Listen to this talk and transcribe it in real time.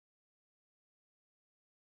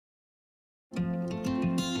Put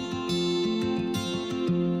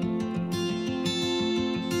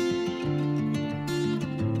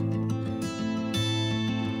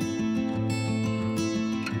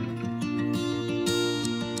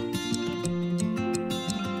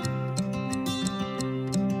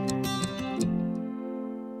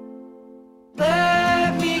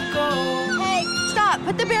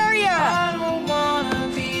the barrier! I don't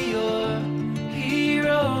wanna be your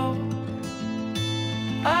hero.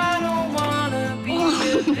 I don't wanna be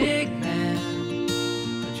the big man.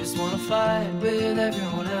 I just wanna fight with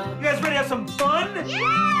everyone else. You guys ready to have some fun? Yeah!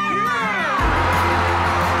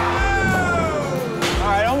 All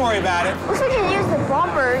right, don't worry about it. Looks like you can use the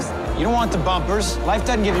bumpers. You don't want the bumpers. Life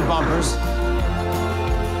doesn't give you bumpers.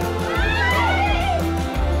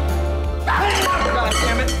 God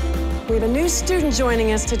damn it. We have a new student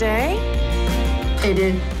joining us today. Hey,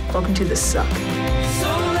 dude. Welcome to the suck. So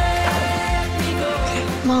let me go.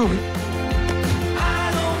 Mom,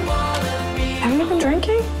 I don't wanna be haven't you been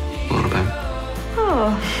drinking? A little bit.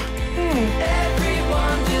 Oh, hey.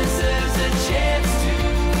 everyone deserves a chance to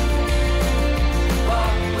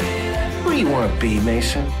walk with everyone. What do you want to be,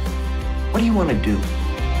 Mason? What do you want to do?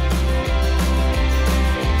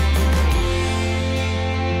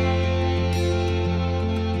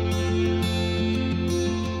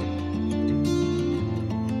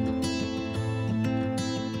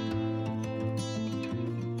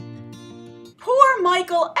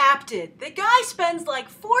 Michael Apted. The guy spends like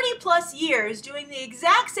 40 plus years doing the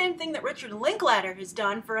exact same thing that Richard Linklater has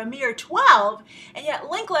done for a mere 12, and yet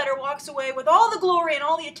Linklater walks away with all the glory and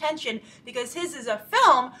all the attention because his is a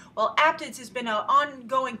film, while Apted's has been an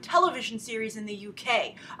ongoing television series in the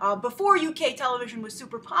UK, before UK television was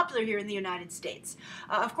super popular here in the United States.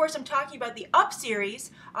 Of course, I'm talking about the Up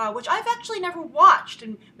series, which I've actually never watched,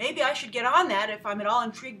 and maybe I should get on that if I'm at all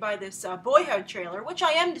intrigued by this Boyhood trailer, which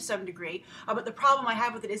I am to some degree, but the problem I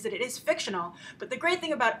have with it is that it is fictional. But the great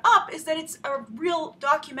thing about Up is that it's a real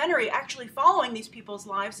documentary actually following these people's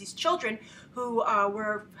lives, these children who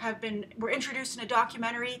were introduced in a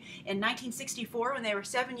documentary in 1964 when they were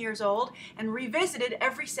 7 years old and revisited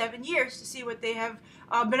every 7 years to see what they have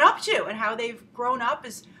been up to and how they've grown up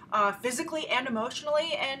as physically and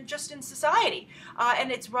emotionally and just in society.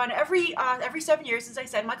 And it's run every 7 years. As I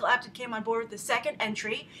said, Michael Apted came on board with the second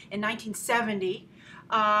entry in 1970.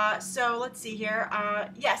 So let's see here.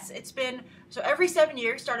 Yes, it's been, so every 7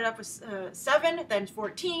 years, started up with 7, then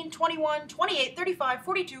 14, 21, 28, 35,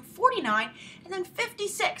 42, 49, and then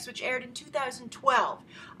 56, which aired in 2012.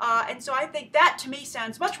 And so I think that, to me,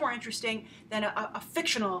 sounds much more interesting than a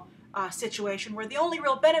fictional situation, where the only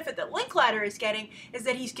real benefit that Linklater is getting is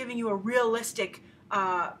that he's giving you a realistic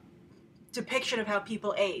depiction of how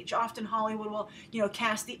people age. Often Hollywood will,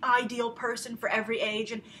 cast the ideal person for every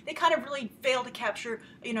age, and they kind of really fail to capture,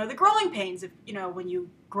 the growing pains of, when you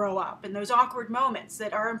grow up, and those awkward moments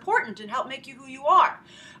that are important and help make you who you are.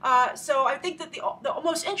 So I think that the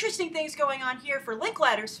most interesting things going on here for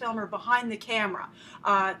Linklater's film are behind the camera.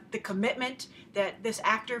 The commitment that this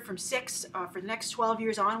actor from 6 for the next 12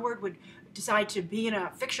 years onward would decide to be in a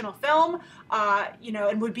fictional film,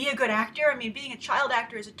 and would be a good actor. I mean, being a child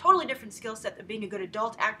actor is a totally different skill set than being a good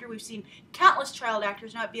adult actor. We've seen countless child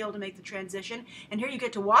actors not be able to make the transition, and here you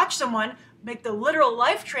get to watch someone make the literal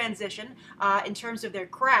life transition in terms of their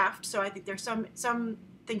craft. So I think there's something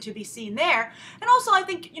to be seen there. And also, I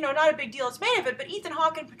think, not a big deal is made of it, but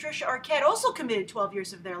Hawke and Patricia Arquette also committed 12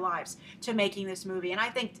 years of their lives to making this movie, and I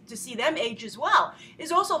think to see them age as well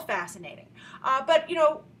is also fascinating. But,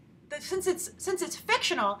 since it's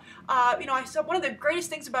fictional, I saw one of the greatest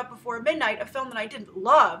things about Before Midnight, a film that I didn't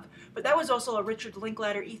love, but that was also a Richard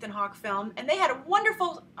Linklater, Hawke film, and they had a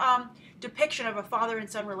wonderful depiction of a father and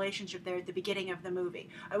son relationship there at the beginning of the movie.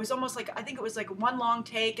 It was almost like, I think it was like one long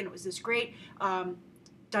take, and it was this great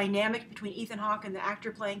dynamic between Hawke and the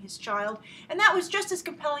actor playing his child, and that was just as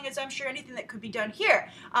compelling as I'm sure anything that could be done here.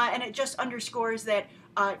 And it just underscores that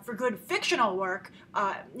for good fictional work,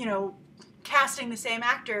 casting the same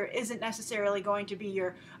actor isn't necessarily going to be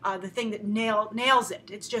your the thing that nails it.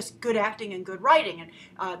 It's just good acting and good writing,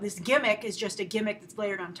 and this gimmick is just a gimmick that's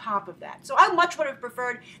layered on top of that. So I much would have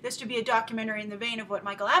preferred this to be a documentary in the vein of what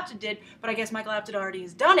Michael Apted did, but I guess Michael Apted already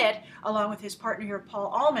has done it, along with his partner here, Paul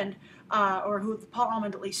Almond, Paul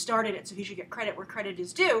Almond at least started it, so he should get credit where credit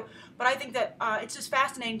is due. But I think that it's just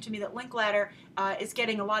fascinating to me that Linklater is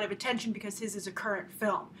getting a lot of attention because his is a current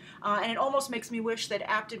film. And it almost makes me wish that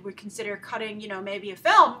Apted would consider cutting cutting, you know, maybe a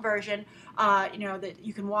film version, you know, that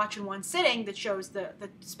you can watch in one sitting that shows the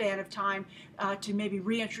span of time to maybe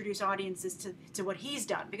reintroduce audiences to what he's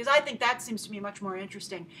done, because I think that seems to me much more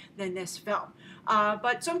interesting than this film.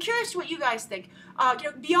 But so I'm curious to what you guys think. You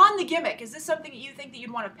know, beyond the gimmick, is this something that you think that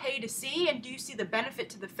you'd want to pay to see, and do you see the benefit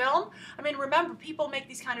to the film? I mean, remember, people make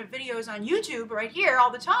these kind of videos on YouTube right here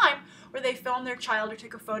all the time where they film their child or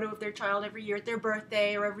take a photo of their child every year at their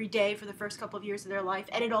birthday or every day for the first couple of years of their life,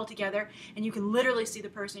 edit all together, and you can literally see the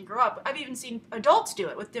person grow up. I've even seen adults do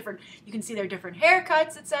it with different, you can see their different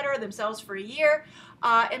haircuts, etc., themselves for a year.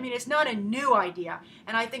 I mean, it's not a new idea,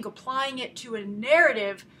 and I think applying it to a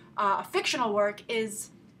narrative, a fictional work is,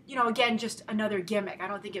 you know, again, just another gimmick. I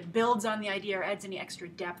don't think it builds on the idea or adds any extra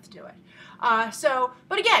depth to it.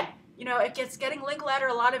 But again, you know, it's getting Linklater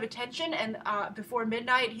a lot of attention, and before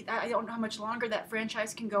midnight, I don't know how much longer that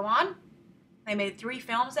franchise can go on. They made 3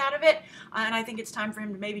 films out of it, and I think it's time for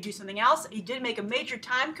him to maybe do something else. He did make a major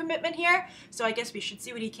time commitment here, so I guess we should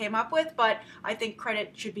see what he came up with, but I think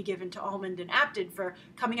credit should be given to Almond and Apted for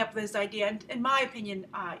coming up with this idea, and in my opinion,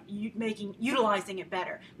 utilizing it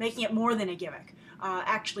better, making it more than a gimmick,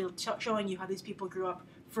 actually showing you how these people grew up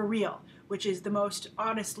for real, which is the most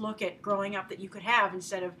honest look at growing up that you could have,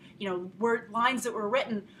 instead of, you know, lines that were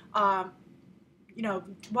written, you know,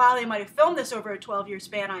 while they might have filmed this over a 12-year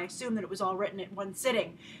span, I assume that it was all written at one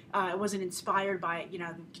sitting. It wasn't inspired by, you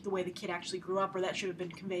know, the way the kid actually grew up, or that should have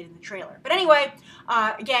been conveyed in the trailer. But anyway,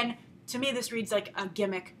 again, to me this reads like a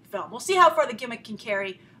gimmick film. We'll see how far the gimmick can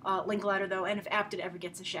carry Linklater, though, and if Apted ever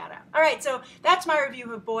gets a shout-out. All right, so that's my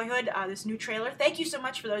review of Boyhood, this new trailer. Thank you so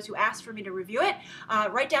much for those who asked for me to review it.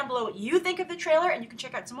 Write down below what you think of the trailer, and you can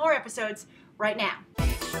check out some more episodes right now.